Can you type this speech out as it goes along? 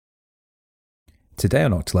Today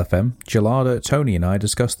on Octal FM, Gelada, Tony and I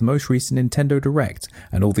discuss the most recent Nintendo Direct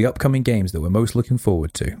and all the upcoming games that we're most looking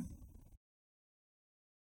forward to.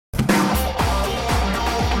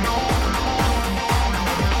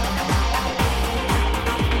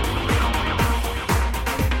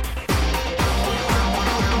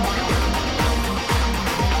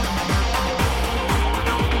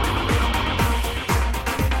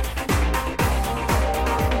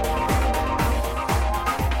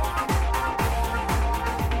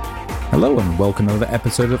 Hello and welcome to another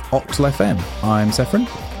episode of Octal FM. I'm Sephron.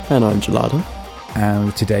 And I'm Gelada.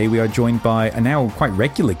 And today we are joined by a now quite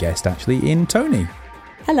regular guest, actually, in Tony.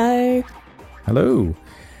 Hello. Hello.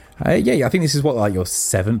 I think this is your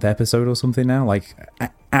 7th episode or something now.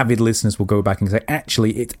 Avid listeners will go back and say,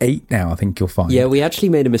 actually, it's 8 now, I think you'll find. Yeah, we actually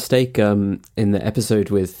made a mistake in the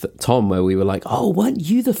episode with Tom where we were like, oh, weren't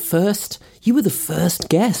you the first? You were the first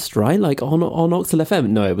guest, right? On Octal FM.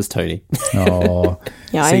 No, it was Tony. Oh.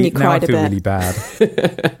 Yeah, I only cried a bit. Now I feel really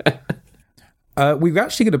bad. We're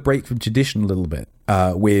actually going to break from tradition a little bit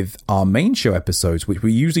with our main show episodes, which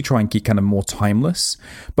we usually try and keep kind of more timeless,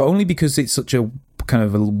 but only because it's such a kind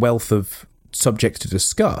of a wealth of subjects to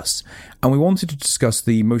discuss. And we wanted to discuss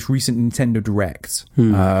the most recent Nintendo Direct,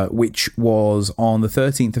 which was on the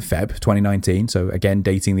 13th of Feb 2019. So again,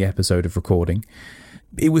 dating the episode of recording.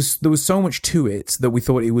 There was so much to it that we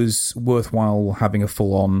thought it was worthwhile having a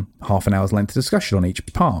full-on half an hour's length discussion on each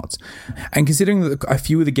part. And considering that a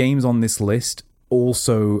few of the games on this list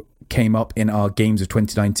also came up in our games of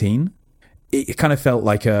 2019, it kind of felt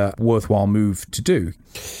like a worthwhile move to do.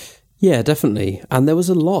 Yeah, definitely. And there was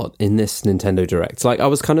a lot in this Nintendo Direct.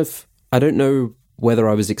 I don't know whether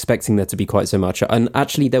I was expecting there to be quite so much. And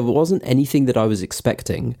actually, there wasn't anything that I was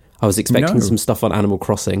expecting. I was expecting some stuff on Animal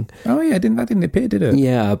Crossing. Oh, yeah, that didn't appear, did it?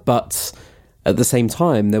 Yeah, but at the same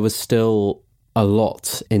time, there was still a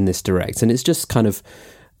lot in this Direct. And it's just kind of,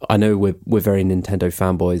 I know we're very Nintendo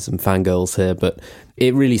fanboys and fangirls here, but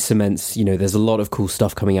it really cements, there's a lot of cool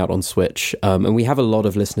stuff coming out on Switch. And we have a lot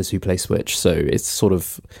of listeners who play Switch, so it's sort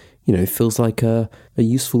of, it feels like a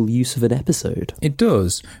useful use of an episode. It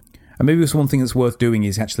does. And maybe one thing that's worth doing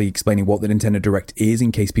is actually explaining what the Nintendo Direct is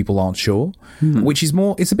in case people aren't sure, which is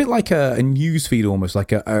it's a bit like a news feed, almost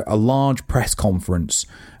like a large press conference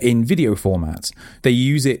in video format. They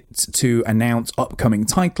use it to announce upcoming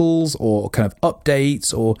titles or kind of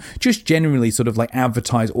updates or just generally sort of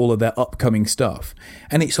advertise all of their upcoming stuff.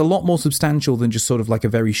 And it's a lot more substantial than just sort of a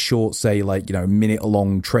very short, say minute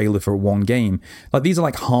long trailer for one game. These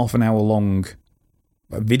are half an hour long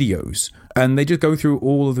videos, and they just go through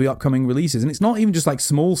all of the upcoming releases, and it's not even just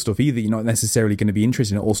small stuff either you're not necessarily going to be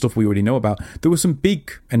interested in, or stuff we already know about. There were some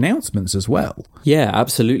big announcements as well. Yeah,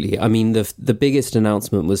 absolutely. I mean, the biggest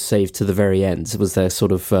announcement was saved to the very end. It was their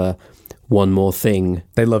sort of one more thing.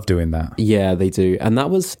 They love doing that. Yeah, they do. And that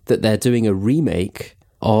was that they're doing a remake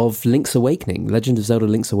of Link's Awakening, Legend of Zelda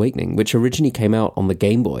Link's Awakening, which originally came out on the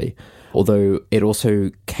Game Boy, although it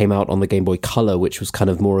also came out on the Game Boy Color, which was kind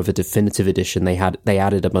of more of a definitive edition. They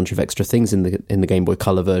added a bunch of extra things in the Game Boy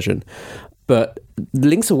Color version. But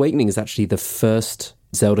Link's Awakening is actually the first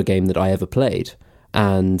Zelda game that I ever played.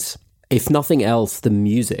 And if nothing else, the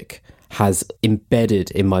music has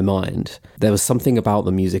embedded in my mind. There was something about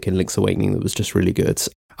the music in Link's Awakening that was just really good.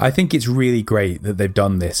 I think it's really great that they've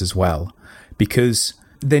done this as well, because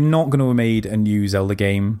they're not going to have made a new Zelda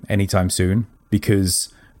game anytime soon,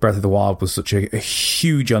 because Breath of the Wild was such a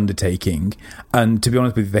huge undertaking, and to be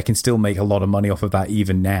honest with you, they can still make a lot of money off of that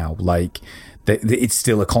even now. It's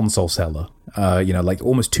still a console seller,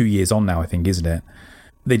 almost 2 years on now, I think, isn't it?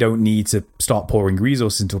 They don't need to start pouring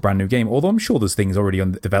resources into a brand new game, although I'm sure there's things already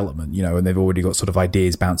on development, and they've already got sort of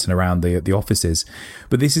ideas bouncing around the offices.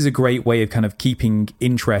 But this is a great way of kind of keeping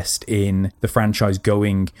interest in the franchise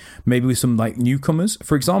going, maybe with some newcomers.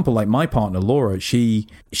 For example, my partner Laura, she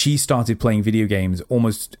started playing video games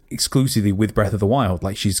almost exclusively with Breath of the Wild.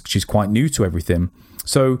 She's quite new to everything.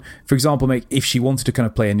 So, for example, if she wanted to kind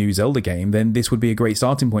of play a new Zelda game, then this would be a great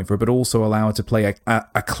starting point for her, but also allow her to play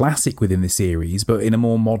a classic within the series, but in a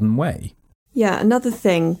more modern way. Yeah, another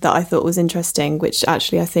thing that I thought was interesting, which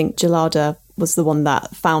actually I think Gelada was the one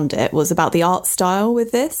that found it, was about the art style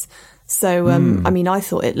with this. So, I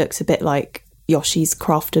thought it looks a bit like Yoshi's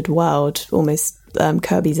Crafted World, almost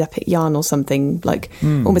Kirby's Epic Yarn or something,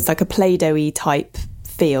 almost like a Play-Doh-y type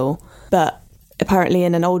feel. But apparently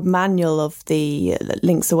in an old manual of the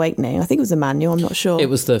Link's Awakening, I think it was a manual, I'm not sure. It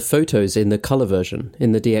was the photos in the color version,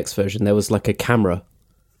 in the DX version. There was a camera.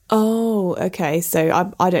 Oh, okay.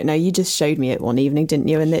 So I don't know. You just showed me it one evening, didn't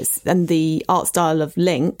you? And the art style of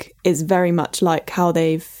Link is very much like how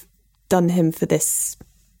they've done him for this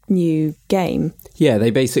new game. Yeah,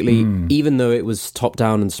 they basically, even though it was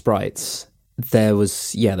top-down and sprites, there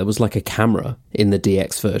was like a camera in the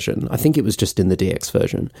DX version. I think it was just in the DX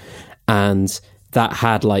version. And that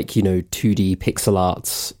had 2D pixel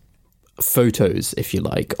arts photos, if you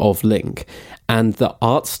like, of Link. And the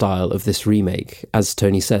art style of this remake, as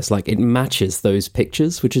Tony says, it matches those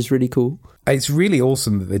pictures, which is really cool. It's really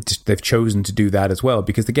awesome that they've chosen to do that as well,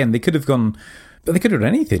 because again, they could have done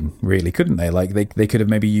anything, really, couldn't they? They could have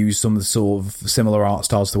maybe used some of the sort of similar art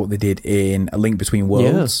styles to what they did in A Link Between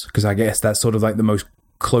Worlds, because I guess that's sort of the most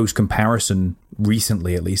close comparison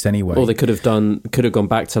recently, at least, anyway. Or they could have gone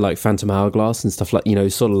back to Phantom Hourglass and stuff sort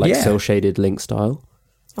of cell shaded Link style.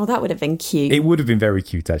 Oh, that would have been cute. It would have been very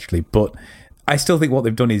cute, actually, but I still think what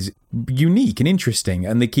they've done is unique and interesting,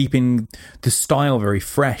 and they're keeping the style very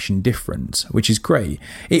fresh and different, which is great.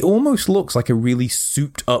 It almost looks like a really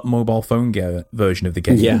souped-up mobile phone version of the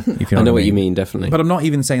game. Yeah, if you I know what what you mean, definitely. But I'm not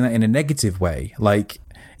even saying that in a negative way.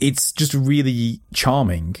 It's just really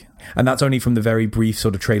charming. And that's only from the very brief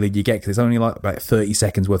sort of trailer you get, because it's only about 30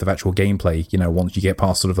 seconds worth of actual gameplay, once you get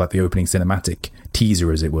past sort of the opening cinematic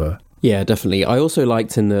teaser, as it were. Yeah, definitely. I also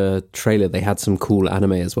liked in the trailer they had some cool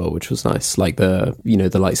anime as well, which was nice, the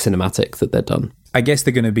cinematic that they'd done. I guess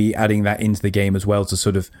they're going to be adding that into the game as well to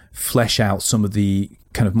sort of flesh out some of the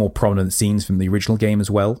kind of more prominent scenes from the original game as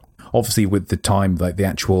well. Obviously, with the time, the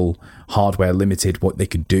actual hardware limited what they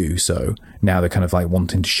could do, so now they're kind of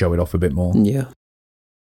wanting to show it off a bit more. Yeah.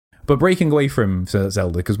 But breaking away from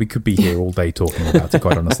Zelda, because we could be here all day talking about it,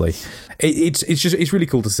 quite honestly, it's really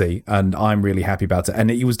cool to see, and I'm really happy about it. And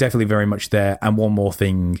it was definitely very much there. And one more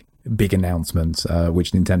thing, big announcement,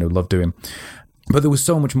 which Nintendo loved doing. But there was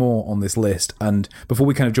so much more on this list, and before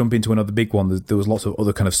we kind of jump into another big one, there was lots of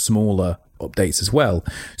other kind of smaller updates as well.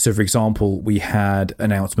 So, for example, we had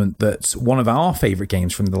announcement that one of our favourite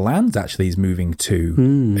games from the Lands actually is moving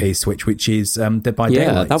to a Switch, which is Dead by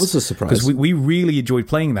Daylight. Yeah, that was a surprise. Because we really enjoyed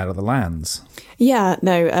playing that at the Lands. Yeah,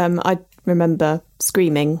 no, I remember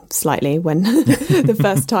screaming slightly when the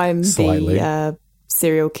first time the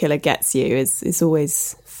serial killer gets you is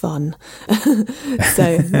always fun.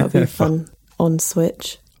 So that'll be fun on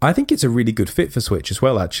Switch. I think it's a really good fit for Switch as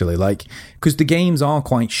well, actually. Because the games are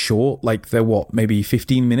quite short. They're maybe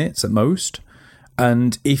 15 minutes at most.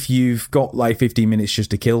 And if you've got 15 minutes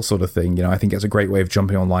just to kill sort of thing, I think it's a great way of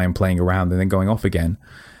jumping online and playing around and then going off again.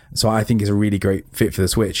 So I think it's a really great fit for the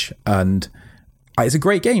Switch. And it's a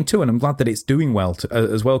great game too, and I'm glad that it's doing well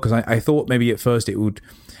as well, because I thought maybe at first it would...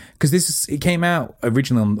 Because it came out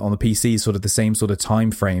originally on the PC sort of the same sort of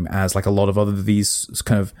time frame as a lot of other these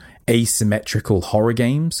kind of asymmetrical horror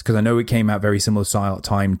games, because I know it came out very similar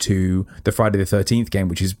time to the Friday the 13th game,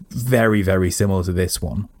 which is very, very similar to this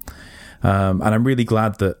one. And I'm really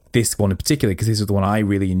glad that this one in particular, because this is the one I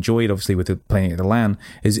really enjoyed, obviously, with playing it at the LAN,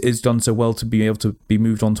 is done so well to be able to be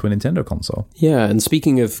moved on to a Nintendo console. Yeah, and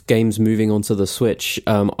speaking of games moving onto the Switch,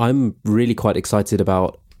 I'm really quite excited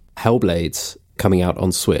about Hellblade coming out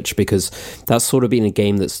on Switch, because that's sort of been a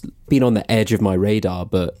game that's been on the edge of my radar,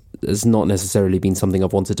 but has not necessarily been something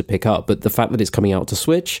I've wanted to pick up. But the fact that it's coming out to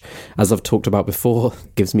Switch, as I've talked about before,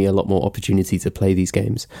 gives me a lot more opportunity to play these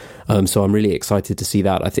games. So I'm really excited to see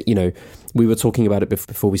that. I think, we were talking about it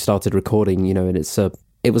before we started recording, and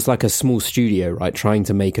it was like a small studio, right, trying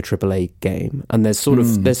to make a AAA game. And there's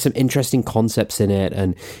there's some interesting concepts in it,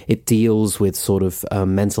 and it deals with sort of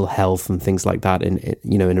mental health and things like that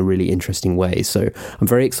in a really interesting way. So I'm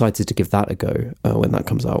very excited to give that a go when that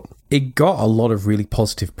comes out. It got a lot of really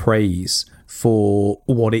positive praise for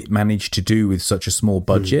what it managed to do with such a small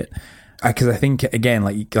budget. Because I think, again,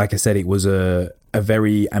 like I said, it was a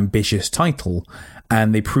very ambitious title,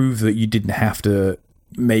 and they proved that you didn't have to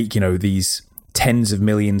make, these tens of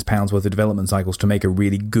millions pounds worth of development cycles to make a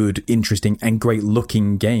really good, interesting and great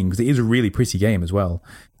looking game, because it is a really pretty game as well.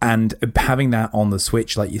 And having that on the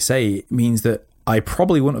Switch, like you say, means that I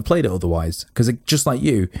probably wouldn't have played it otherwise, because just like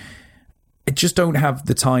you, I just don't have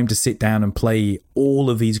the time to sit down and play all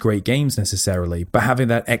of these great games necessarily. But having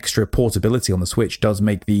that extra portability on the Switch does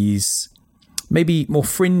make these maybe more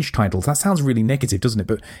fringe titles. That sounds really negative, doesn't it?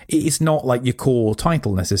 But it's not like your core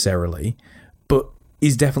title necessarily, but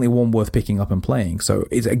is definitely one worth picking up and playing. So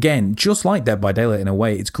it's, again, just like Dead by Daylight in a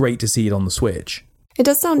way, it's great to see it on the Switch. It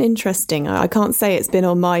does sound interesting. I can't say it's been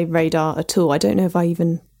on my radar at all. I don't know if I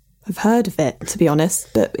even have heard of it, to be honest.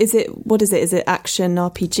 But what is it? Is it action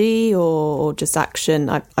RPG or just action?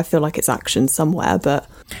 I feel like it's action somewhere, but...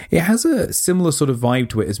 It has a similar sort of vibe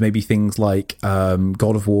to it as maybe things like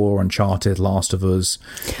God of War, Uncharted, Last of Us.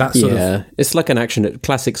 That sort of... it's like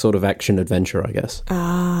classic sort of action adventure, I guess.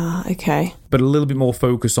 Ah, okay. But a little bit more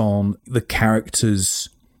focus on the characters'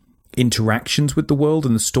 interactions with the world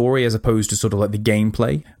and the story as opposed to sort of like the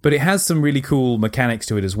gameplay. But it has some really cool mechanics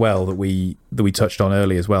to it as well that we touched on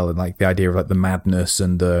earlier as well, and like the idea of like the madness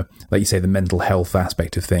and the, like you say, the mental health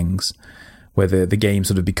aspect of things, where the game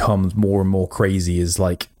sort of becomes more and more crazy as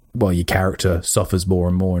like, well, your character suffers more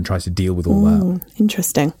and more and tries to deal with all that.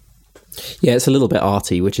 Interesting. Yeah, it's a little bit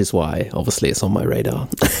arty, which is why obviously it's on my radar.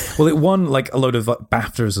 Well, it won like a load of like,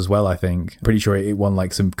 BAFTAs as well, I think. Pretty sure it won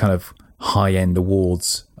like some kind of high-end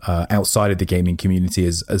awards outside of the gaming community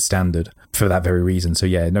as standard for that very reason. So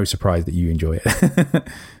yeah, no surprise that you enjoy it.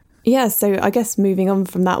 Yeah, so I guess moving on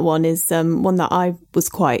from that one is one that I was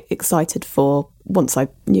quite excited for once I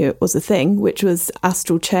knew it was a thing, which was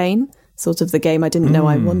Astral Chain, sort of the game I didn't know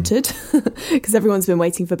I wanted, because everyone's been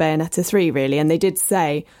waiting for Bayonetta 3, really, and they did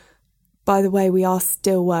say, by the way, we are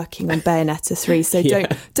still working on Bayonetta 3, so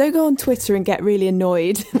don't go on Twitter and get really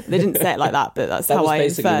annoyed. They didn't say it like that, but that's how I inferred That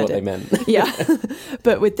was basically it. what they meant. Yeah,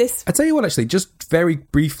 but with this... I tell you what, actually, just very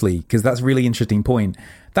briefly, because that's a really interesting point.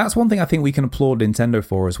 That's one thing I think we can applaud Nintendo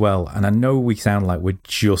for as well, and I know we sound like we're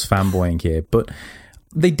just fanboying here, but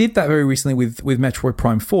they did that very recently with Metroid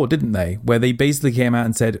Prime 4, didn't they? Where they basically came out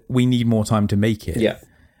and said, we need more time to make it. Yeah.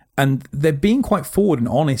 And they're being quite forward and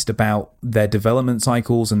honest about their development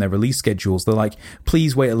cycles and their release schedules. They're like,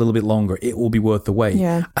 please wait a little bit longer. It will be worth the wait.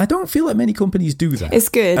 Yeah. I don't feel like many companies do that. It's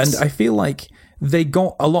good. And I feel like they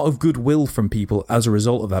got a lot of goodwill from people as a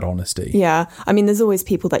result of that honesty. Yeah, I mean, there's always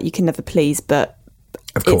people that you can never please, but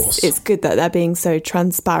Of course. it's good that they're being so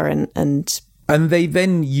transparent And they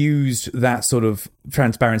then used that sort of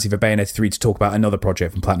transparency for Bayonetta 3 to talk about another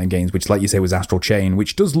project from Platinum Games, which, like you say, was Astral Chain,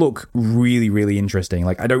 which does look really, really interesting.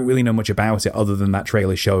 Like, I don't really know much about it other than that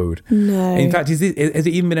trailer showed. No. In fact, has it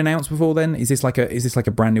even been announced before then? Is this like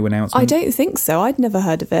a brand new announcement? I don't think so. I'd never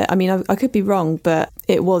heard of it. I mean, I could be wrong, but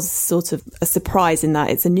it was sort of a surprise in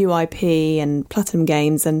that it's a new IP and Platinum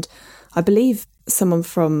Games, and I believe someone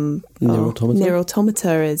from Nier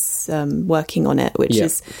Automata is working on it, which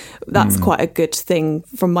that's quite a good thing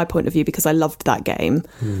from my point of view, because I loved that game.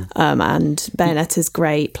 And Bayonetta's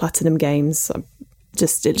great. Platinum Games, it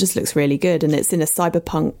just looks really good, and it's in a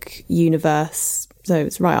cyberpunk universe, so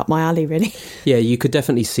it's right up my alley, really. Yeah, you could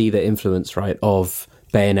definitely see the influence, right, of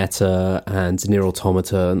Bayonetta and Nier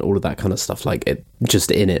Automata and all of that kind of stuff, like it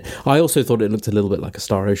just in it. I also thought it looked a little bit like a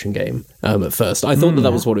Star Ocean game at first. I thought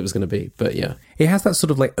that was what it was going to be, but yeah. It has that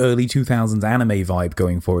sort of like early 2000s anime vibe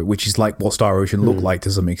going for it, which is like what Star Ocean looked like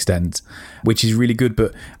to some extent, which is really good.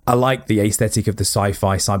 But I like the aesthetic of the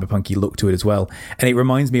sci-fi cyberpunky look to it as well. And it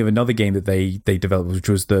reminds me of another game that they developed, which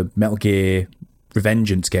was the Metal Gear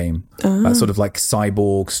Revengeance game. That sort of like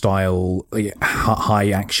cyborg style, like, high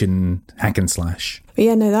action hack and slash. But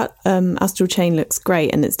yeah, no, that Astral Chain looks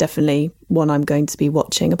great, and it's definitely one I'm going to be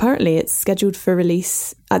watching. Apparently it's scheduled for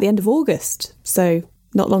release at the end of August, so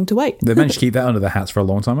not long to wait. They've managed to keep that under their hats for a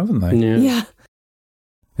long time, haven't they? Yeah.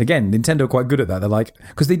 Again, Nintendo are quite good at that. They're like,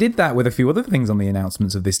 because they did that with a few other things on the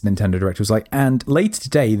announcements of this Nintendo Direct. It was like, and later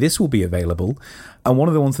today, this will be available. And one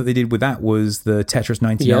of the ones that they did with that was the Tetris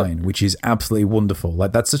 99, which is absolutely wonderful.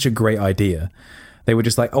 Like, that's such a great idea. They were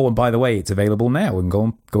just like, oh, and by the way, it's available now, and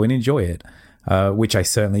go and enjoy it. Which I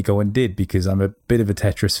certainly go and did, because I'm a bit of a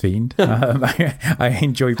Tetris fiend. I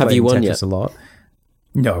enjoy playing Tetris a lot.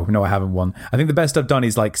 No, I haven't won. I think the best I've done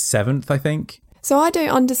is like 7th, I think. So I don't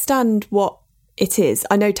understand what it is.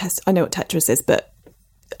 I know what Tetris is, but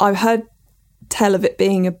I've heard tell of it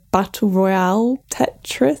being a battle royale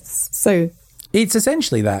Tetris. So it's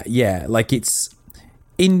essentially that, yeah. Like it's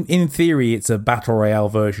in theory, it's a battle royale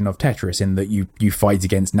version of Tetris in that you fight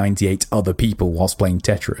against 98 other people whilst playing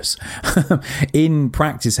Tetris. In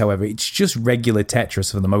practice, however, it's just regular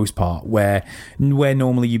Tetris for the most part, where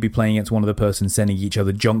normally you'd be playing against one other person, sending each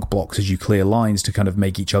other junk blocks as you clear lines to kind of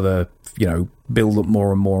make each other, build up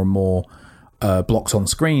more and more and more blocks on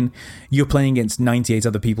screen. You're playing against 98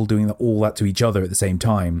 other people doing all that to each other at the same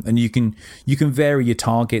time, and you can vary your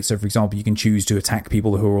target. So for example, you can choose to attack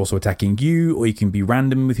people who are also attacking you, or you can be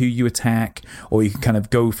random with who you attack, or you can kind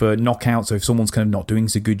of go for knockout. So if someone's kind of not doing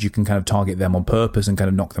so good, you can kind of target them on purpose and kind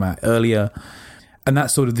of knock them out earlier. And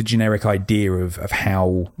that's sort of the generic idea of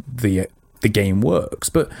how the game works.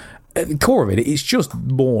 But at the core of it, it's just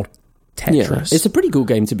more Tetris. Yeah, it's a pretty cool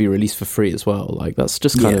game to be released for free as well. Like, that's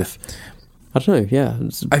just kind of, I don't know, yeah,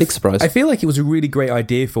 it's a big surprise. I feel like it was a really great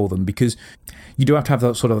idea for them, because you do have to have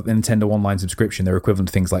that sort of Nintendo Online subscription. They're equivalent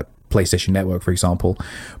to things like PlayStation Network, for example.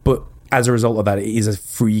 But as a result of that, it is a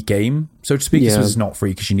free game, so to speak. Yeah. This is not free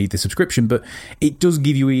because you need the subscription, but it does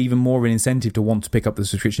give you even more of an incentive to want to pick up the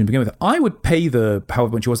subscription to begin with. I would pay the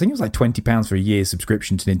however much it was. I think it was like £20 for a year's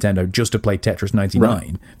subscription to Nintendo just to play Tetris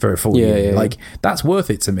 99 for a full year. Yeah. Like, that's worth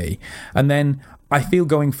it to me. And then I feel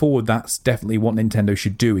going forward, that's definitely what Nintendo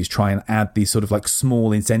should do, is try and add these sort of like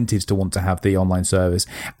small incentives to want to have the online service,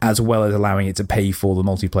 as well as allowing it to pay for the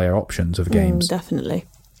multiplayer options of games. Definitely.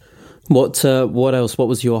 What else? What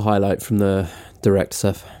was your highlight from the Direct,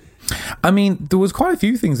 Seth? I mean, there was quite a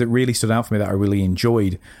few things that really stood out for me that I really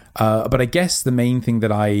enjoyed. But I guess the main thing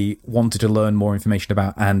that I wanted to learn more information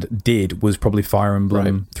about and did was probably Fire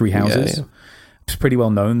Emblem Three Houses. Yeah. It's pretty well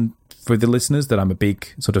known for the listeners that I'm a big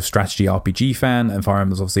sort of strategy RPG fan, and Fire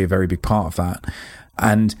Emblem is obviously a very big part of that.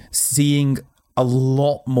 And seeing a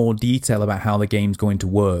lot more detail about how the game's going to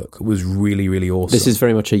work was really, really awesome. This is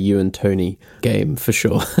very much a you and Tony game, for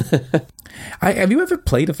sure. Have you ever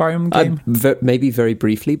played a Fire Emblem game? Maybe very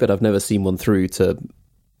briefly, but I've never seen one through to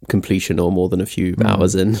completion or more than a few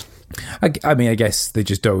hours in. I mean, I guess they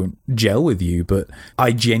just don't gel with you, but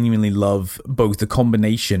I genuinely love both the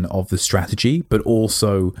combination of the strategy, but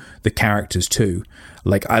also the characters too.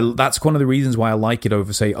 Like, that's one of the reasons why I like it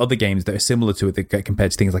over, say, other games that are similar to it that get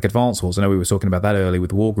compared to things like Advance Wars. I know we were talking about that earlier with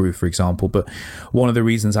Wargroove, for example, but one of the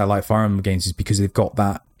reasons I like Fire Emblem games is because they've got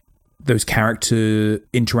those character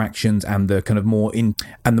interactions and the kind of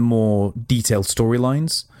more detailed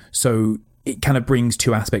storylines. So it kind of brings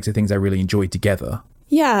two aspects of things I really enjoyed together.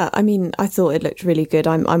 Yeah, I mean, I thought it looked really good.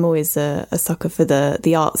 I'm always a sucker for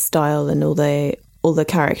the art style and all the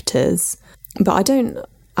characters, but I don't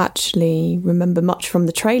actually remember much from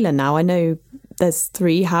the trailer now. I know there's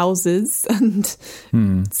 3 houses and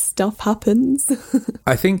stuff happens.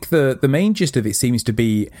 I think the main gist of it seems to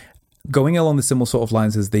be going along the similar sort of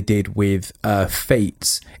lines as they did with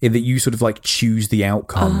Fates, in that you sort of like choose the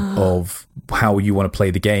outcome of how you want to play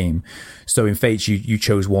the game. So in Fates, you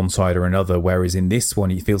chose one side or another, whereas in this one,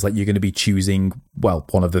 it feels like you're going to be choosing, well,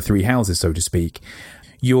 one of the 3 houses, so to speak.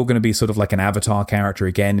 You're going to be sort of like an avatar character,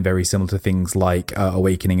 again, very similar to things like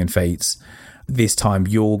Awakening and Fates. This time,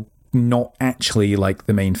 you're not actually like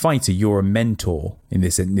the main fighter, you're a mentor in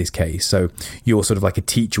this case. So you're sort of like a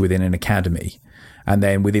teacher within an academy. And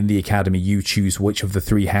then within the academy, you choose which of the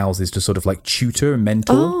 3 houses to sort of like tutor and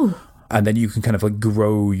mentor. Oh. And then you can kind of like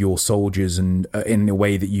grow your soldiers and in a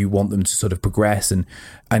way that you want them to sort of progress and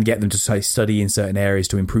get them to say study in certain areas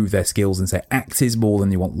to improve their skills and say axes more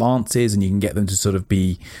than you want lances, and you can get them to sort of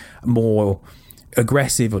be more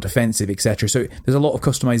aggressive or defensive, etc. So there's a lot of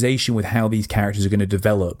customization with how these characters are going to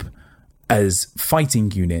develop as fighting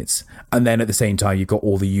units, and then at the same time you've got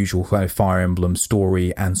all the usual kind of Fire Emblem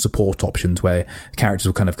story and support options where characters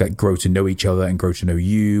will kind of like grow to know each other and grow to know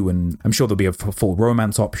you, and I'm sure there'll be a full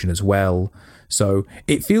romance option as well. So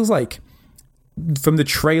it feels like from the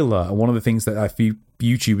trailer, one of the things that a few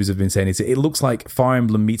YouTubers have been saying is it looks like Fire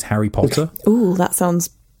Emblem meets Harry Potter. Ooh, that sounds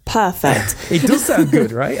perfect. It does sound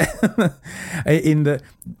good, right? In that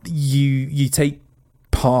you take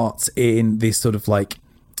part in this sort of like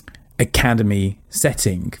academy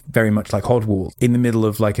setting, very much like Hogwarts, in the middle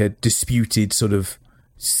of like a disputed sort of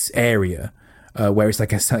area where it's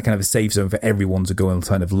like a kind of a safe zone for everyone to go and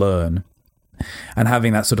kind of learn. And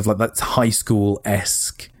having that sort of like that high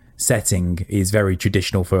school-esque setting is very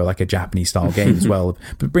traditional for like a Japanese style game as well,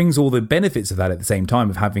 but brings all the benefits of that at the same time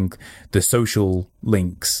of having the social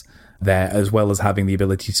links there, as well as having the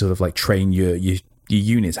ability to sort of like train your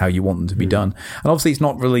units how you want them to be done. And obviously it's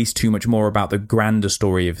not released too much more about the grander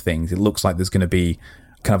story of things. It looks like there's going to be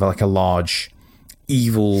kind of like a large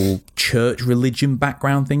evil church religion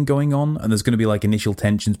background thing going on, and there's going to be like initial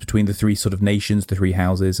tensions between the 3 sort of nations, the 3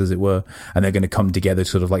 houses as it were, and they're going to come together to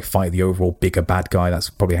sort of like fight the overall bigger bad guy. That's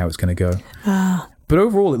probably how it's going to go. But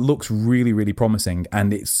overall, it looks really, really promising,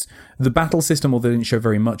 and it's the battle system, although they didn't show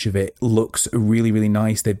very much of it, looks really, really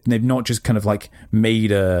nice. They've not just kind of like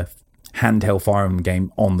made a handheld Fire Emblem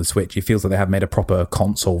game on the Switch. It feels like they have made a proper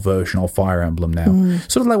console version of Fire Emblem now.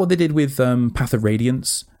 Sort of like what they did with Path of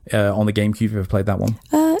Radiance on the GameCube. Have you ever played that one?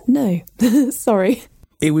 No. Sorry.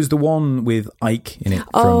 It was the one with Ike in it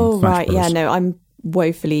from Smash right. Bros. Yeah, no, I'm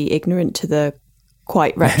woefully ignorant to the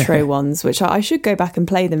quite retro ones, which I should go back and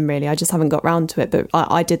play them, really. I just haven't got round to it, but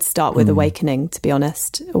I did start with Awakening, to be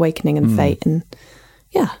honest. Awakening and Fate, and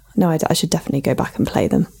yeah, no, I should definitely go back and play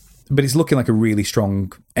them. But it's looking like a really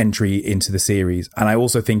strong entry into the series. And I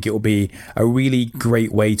also think it will be a really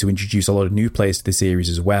great way to introduce a lot of new players to the series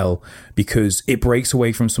as well, because it breaks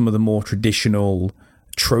away from some of the more traditional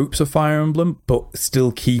tropes of Fire Emblem, but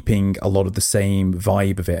still keeping a lot of the same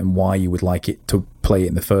vibe of it and why you would like it to play it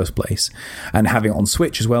in the first place. And having it on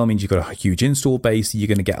Switch as well means you've got a huge install base. You're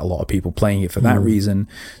going to get a lot of people playing it for that reason.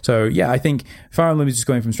 So yeah, I think Fire Emblem is just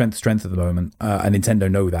going from strength to strength at the moment, and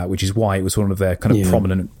Nintendo know that, which is why it was one of their kind of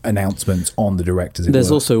prominent announcements on the Direct.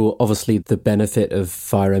 There's also obviously the benefit of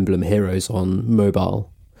Fire Emblem Heroes on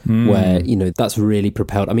mobile, where, you know, that's really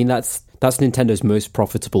propelled. I mean, that's That's Nintendo's most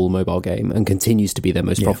profitable mobile game and continues to be their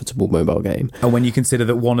most profitable mobile game. And when you consider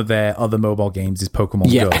that one of their other mobile games is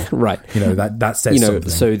Pokemon Go, right? That says something.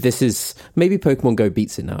 So this is maybe Pokemon Go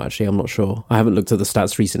beats it now. Actually, I'm not sure. I haven't looked at the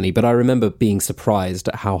stats recently, but I remember being surprised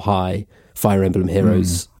at how high Fire Emblem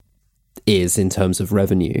Heroes is in terms of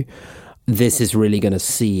revenue. This is really going to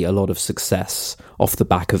see a lot of success off the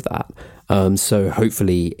back of that. So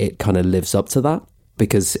hopefully it kind of lives up to that,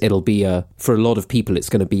 because it'll be for a lot of people, it's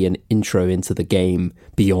going to be an intro into the game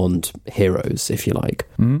beyond Heroes, if you like.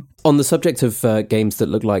 Mm. On the subject of games that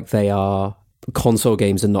look like they are console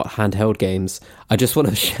games and not handheld games, I just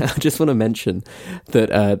want to mention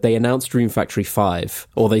that they announced Rune Factory 5,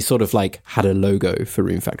 or they sort of like had a logo for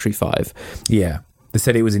Rune Factory 5. Yeah, they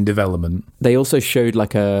said it was in development. They also showed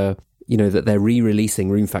like that they're re-releasing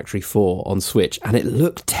Rune Factory 4 on Switch, and it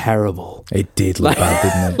looked terrible. It did look bad,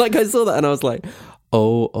 didn't it? Like, I saw that and I was like,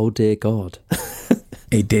 oh dear God.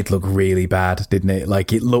 It did look really bad, didn't it?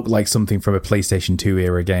 Like, it looked like something from a PlayStation 2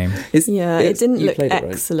 era game. It didn't look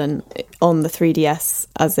excellent on the 3DS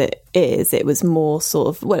as it is. It was more sort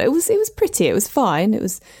of, well, it was pretty, it was fine. It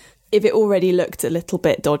was, if it already looked a little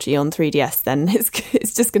bit dodgy on 3DS, then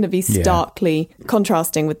it's just going to be starkly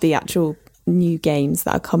contrasting with the actual new games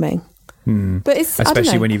that are coming. But it's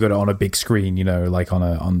especially when you've got it on a big screen, like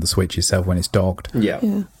on the Switch itself when it's docked.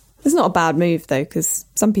 Yeah. It's not a bad move though, because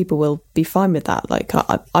some people will be fine with that. Like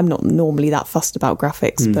I'm not normally that fussed about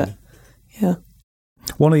graphics, but yeah.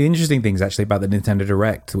 One of the interesting things actually about the Nintendo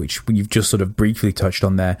Direct, which you've just sort of briefly touched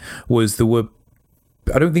on there, was were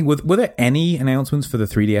there any announcements for the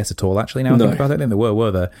 3DS at all, actually, now I think about it? I think there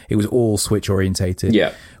were there? It was all Switch orientated.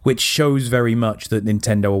 Yeah. Which shows very much that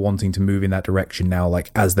Nintendo are wanting to move in that direction now,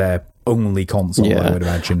 like as their only console, I would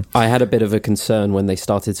imagine. I had a bit of a concern when they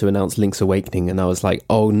started to announce Link's Awakening, and I was like,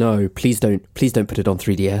 oh no, please don't put it on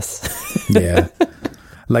 3DS. Yeah.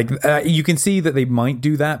 Like, you can see that they might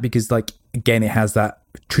do that because, like, again, it has that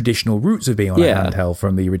traditional roots of being on a handheld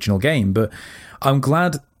from the original game, but I'm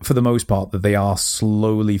glad for the most part that they are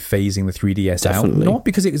slowly phasing the 3DS out. Not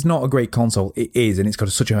because it is not a great console, it is, and it's got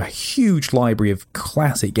such a huge library of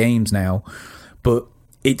classic games now, but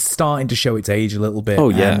it's starting to show its age a little bit. Oh,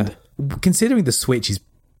 yeah. And considering the Switch is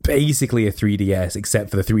basically a 3DS except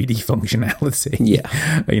for the 3D functionality.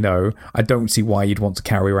 Yeah. I don't see why you'd want to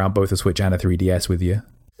carry around both a Switch and a 3DS with you.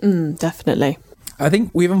 Definitely. I think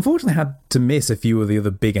we've unfortunately had to miss a few of the other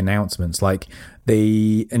big announcements. Like,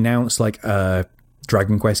 they announced like a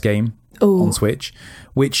Dragon Quest game on Switch,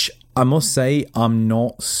 which I must say I'm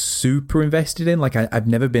not super invested in. Like, I've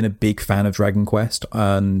never been a big fan of Dragon Quest,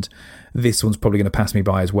 and this one's probably going to pass me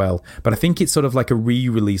by as well. But I think it's sort of like a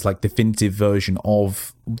re-release, like definitive version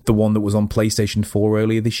of the one that was on PlayStation 4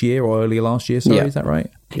 earlier this year or earlier last year. Sorry, is that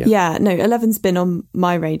right? Yeah, no, 11's been on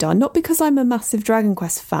my radar. Not because I'm a massive Dragon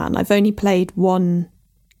Quest fan. I've only played one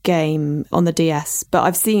game on the DS, but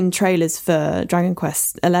I've seen trailers for Dragon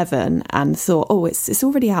Quest 11 and thought, it's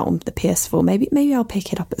already out on the PS4. Maybe I'll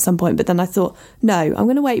pick it up at some point. But then I thought, no, I'm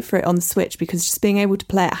going to wait for it on the Switch, because just being able to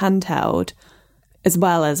play it handheld as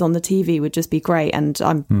well as on the TV would just be great. And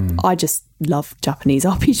I just love Japanese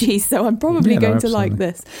RPGs, so I'm probably going to like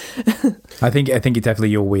this. I think it's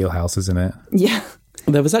definitely your wheelhouse, isn't it? Yeah.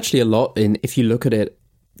 There was actually a lot if you look at it,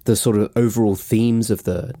 the sort of overall themes of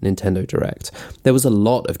the Nintendo Direct, there was a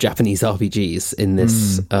lot of Japanese RPGs in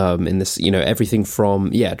this, everything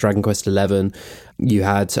from, Dragon Quest 11. You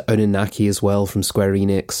had Oninaki as well from Square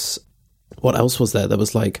Enix. What else was there? There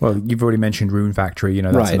was like... Well, you've already mentioned Rune Factory,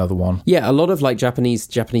 that's another one. Yeah, a lot of like Japanese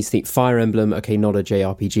theme. Fire Emblem, okay, not a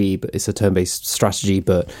JRPG, but it's a turn-based strategy,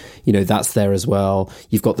 but, that's there as well.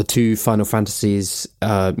 You've got the two Final Fantasies,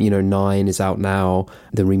 9 is out now,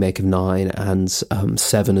 the remake of 9, and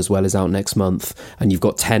 7 as well is out next month. And you've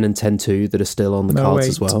got 10 and 10-2 that are still on the cards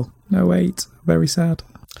as well. No, 8. Very sad.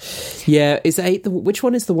 Yeah, is 8... which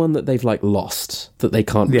one is the one that they've like lost, that they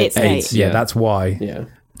can't... It's 8. Yeah, that's why. Yeah.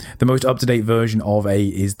 The most up-to-date version of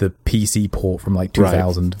 8 is the PC port from like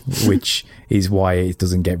 2000, which is why it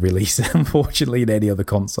doesn't get released, unfortunately, in any other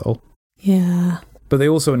console. Yeah. But they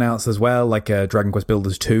also announced as well, like Dragon Quest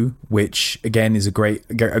Builders 2, which again is a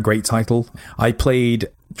great title. I played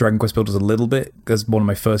Dragon Quest Builders a little bit because one of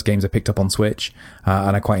my first games I picked up on Switch,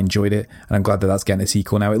 and I quite enjoyed it. And I'm glad that that's getting a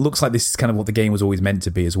sequel now. It looks like this is kind of what the game was always meant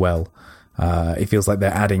to be as well. It feels like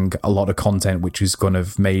they're adding a lot of content, which has kind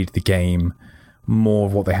of made the game more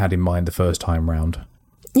of what they had in mind the first time round.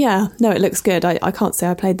 Yeah, no, it looks good. I can't say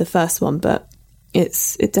I played the first one, but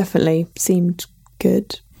it definitely seemed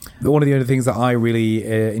good. One of the other things that I really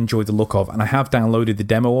enjoyed the look of, and I have downloaded the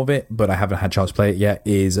demo of it, but I haven't had a chance to play it yet,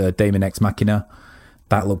 is Daemon X Machina.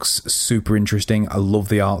 That looks super interesting. I love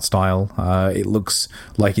the art style. It looks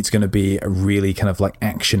like it's going to be a really kind of like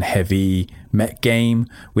action-heavy mech game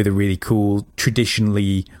with a really cool,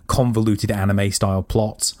 traditionally convoluted anime-style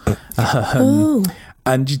plot.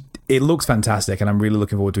 And it looks fantastic, and I'm really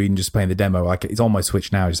looking forward to even just playing the demo. Like, it's on my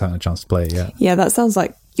Switch now, just haven't had a chance to play it yet. Yeah, that sounds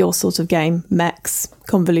like your sort of game. Mechs,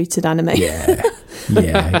 convoluted anime.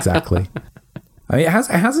 Yeah, exactly. I mean, it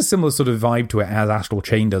has a similar sort of vibe to it as Astral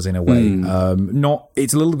Chain does in a way.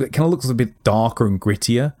 It's a little bit, kind of looks a bit darker and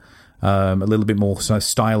grittier, a little bit more sort of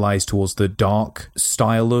stylized towards the dark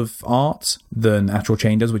style of art than Astral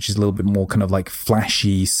Chain does, which is a little bit more kind of like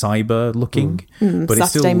flashy cyber looking. But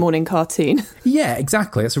Saturday morning cartoon. Yeah,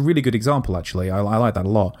 exactly. That's a really good example, actually. I like that a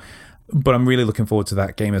lot. But I'm really looking forward to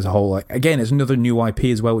that game as a whole. Like, again, it's another new IP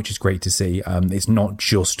as well, which is great to see. It's not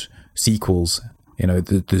just sequels. You know,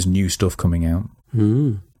 there's new stuff coming out.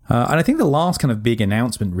 And I think the last kind of big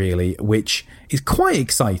announcement, really, which is quite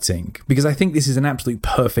exciting, because I think this is an absolute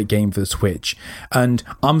perfect game for the Switch, and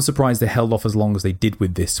I'm surprised they held off as long as they did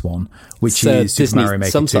with this one, which is Super Mario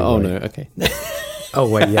Maker 2. Oh, no, okay. Oh,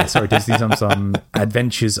 wait, yeah, sorry, Disney some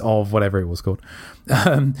Adventures of whatever it was called.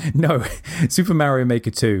 No, Super Mario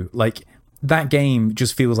Maker 2, like, that game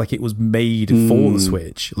just feels like it was made for the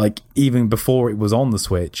Switch. Like, even before it was on the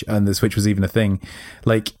Switch, and the Switch was even a thing,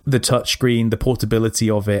 like, the touchscreen, the portability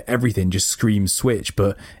of it, everything just screams Switch,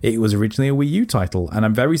 but it was originally a Wii U title, and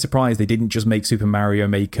I'm very surprised they didn't just make Super Mario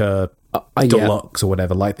Maker Deluxe or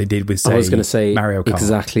whatever, like they did with, say, I was going to say Mario Kart.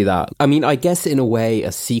 Exactly that. I mean, I guess in a way,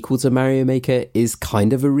 a sequel to Mario Maker is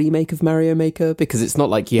kind of a remake of Mario Maker, because it's not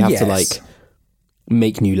like you have to, like,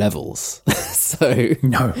 make new levels. So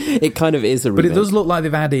no, it kind of is a remake. But it does look like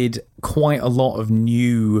they've added quite a lot of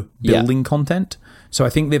new building content. So I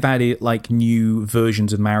think they've added like new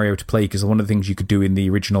versions of Mario to play, because one of the things you could do in the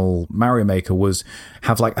original Mario Maker was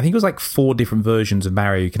have like, I think it was like 4 different versions of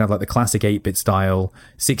Mario. You can have like the classic 8-bit style,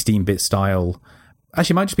 16-bit style.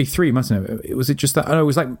 Actually, it might just be 3, mustn't it? Was it just that? Oh no, it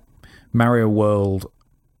was like Mario World,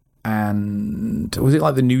 and was it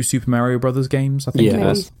like the new Super Mario Brothers games? I think it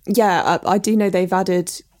was. Yeah, I do know they've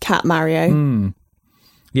added Cat Mario.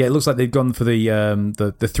 Yeah, it looks like they've gone for the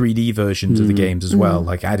 3D versions of the games as well,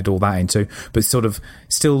 like added all that into, but sort of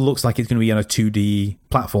still looks like it's going to be on a 2D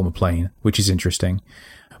platformer plane, which is interesting.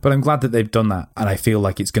 But I'm glad that they've done that, and I feel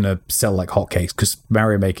like it's going to sell like hotcakes, because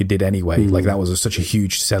Mario Maker did anyway. Like, that was such a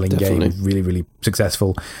huge selling game, really, really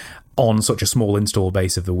successful on such a small install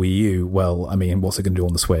base of the Wii U. Well, I mean, what's it going to do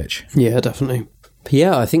on the Switch? Yeah, definitely. But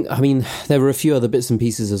yeah, I mean, there were a few other bits and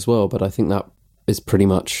pieces as well, but I think that is pretty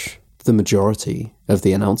much the majority of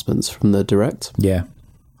the announcements from the Direct. Yeah.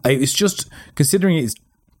 It's just, considering it's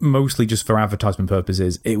mostly just for advertisement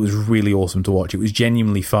purposes, it was really awesome to watch. It was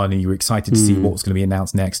genuinely fun, and you were excited to see what was going to be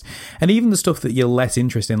announced next. And even the stuff that you're less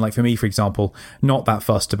interested in, like for me, for example, not that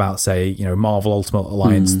fussed about, say, you know, Marvel Ultimate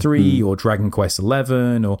Alliance 3 or Dragon Quest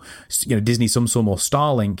 11 or, you know, Disney Tsum Tsum or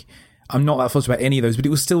Starlink. I'm not that fussed about any of those, but it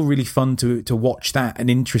was still really fun to watch that, and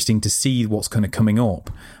interesting to see what's kind of coming up.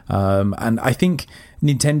 And I think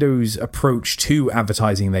Nintendo's approach to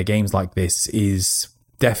advertising their games like this is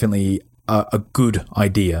definitely a good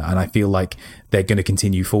idea, and I feel like they're going to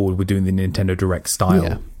continue forward with doing the Nintendo Direct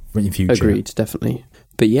style in future. Agreed, definitely.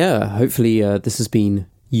 But yeah, hopefully this has been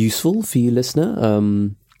useful for you,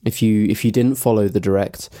 listener. If you didn't follow the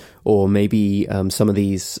Direct, or maybe some of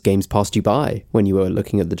these games passed you by when you were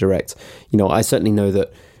looking at the Direct, you know, I certainly know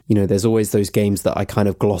that, you know, there's always those games that I kind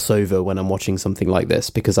of gloss over when I'm watching something like this,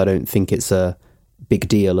 because I don't think it's a big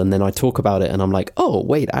deal, and then I talk about it and I'm like, oh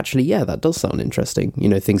wait, actually, yeah, that does sound interesting. You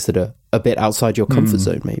know, things that are a bit outside your comfort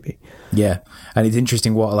zone, maybe. Yeah, and it's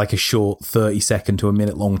interesting what like a short 30-second to a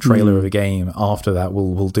minute-long trailer of a game after that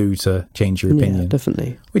will do to change your opinion. Yeah,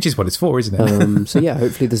 definitely. Which is what it's for, isn't it? So yeah,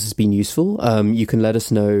 hopefully this has been useful. You can let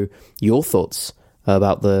us know your thoughts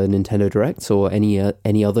about the Nintendo Direct or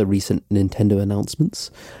any other recent Nintendo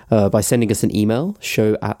announcements by sending us an email,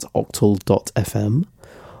 show@octal.fm.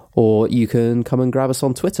 Or you can come and grab us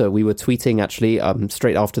on Twitter. We were tweeting, actually,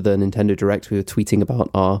 straight after the Nintendo Direct, we were tweeting about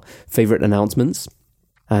our favourite announcements.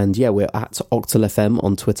 And yeah, we're at OctalFM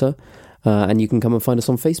on Twitter. And you can come and find us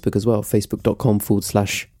on Facebook as well,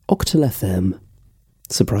 facebook.com/OctalFM,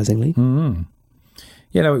 surprisingly.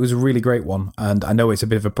 Yeah, no, it was a really great one. And I know it's a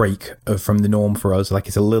bit of a break from the norm for us. Like,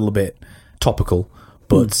 it's a little bit topical,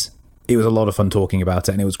 but it was a lot of fun talking about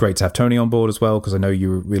it, and it was great to have Tony on board as well, because I know you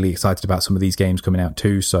were really excited about some of these games coming out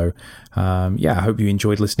too. So, yeah, I hope you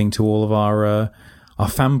enjoyed listening to all of our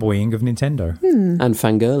fanboying of Nintendo. And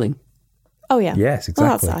fangirling. Oh, yeah. Yes,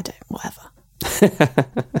 exactly. Well, that's, whatever.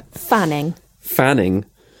 Fanning. Fanning?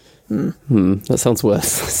 That sounds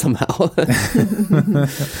worse somehow.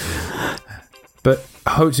 But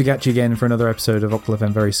I hope to catch you again for another episode of Octal FM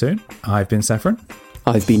very soon. I've been Saffron.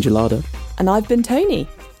 I've been Gelada. And I've been Tony.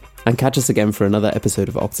 And catch us again for another episode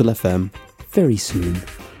of Octal FM very soon.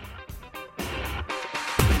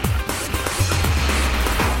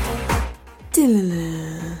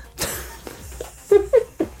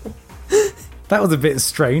 That was a bit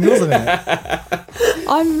strange, wasn't it?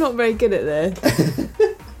 I'm not very good at this.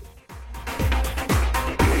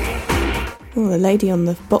 Oh, the lady on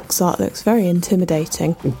the box art looks very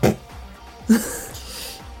intimidating.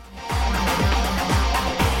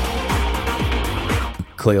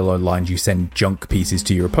 Clearly lines you send junk pieces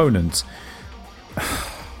to your opponents.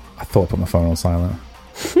 I thought I put my phone on silent.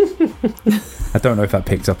 I don't know if that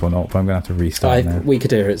picked up or not, but I'm going to have to restart now. We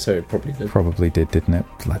could hear it, so it probably did. Probably did, didn't it?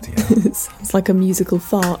 Bloody hell. It's like a musical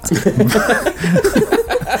fart.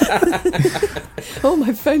 Oh,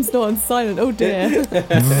 my phone's not on silent. Oh, dear.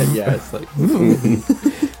 Yeah, it's like...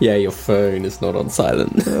 yeah, your phone is not on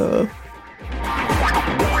silent.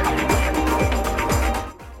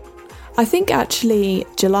 I think, actually,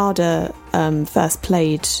 Gelada first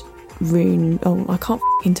played Rune... Oh, I can't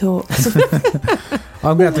f***ing talk.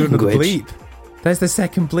 I'm going to have to do another bleep. There's the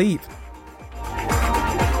second bleep.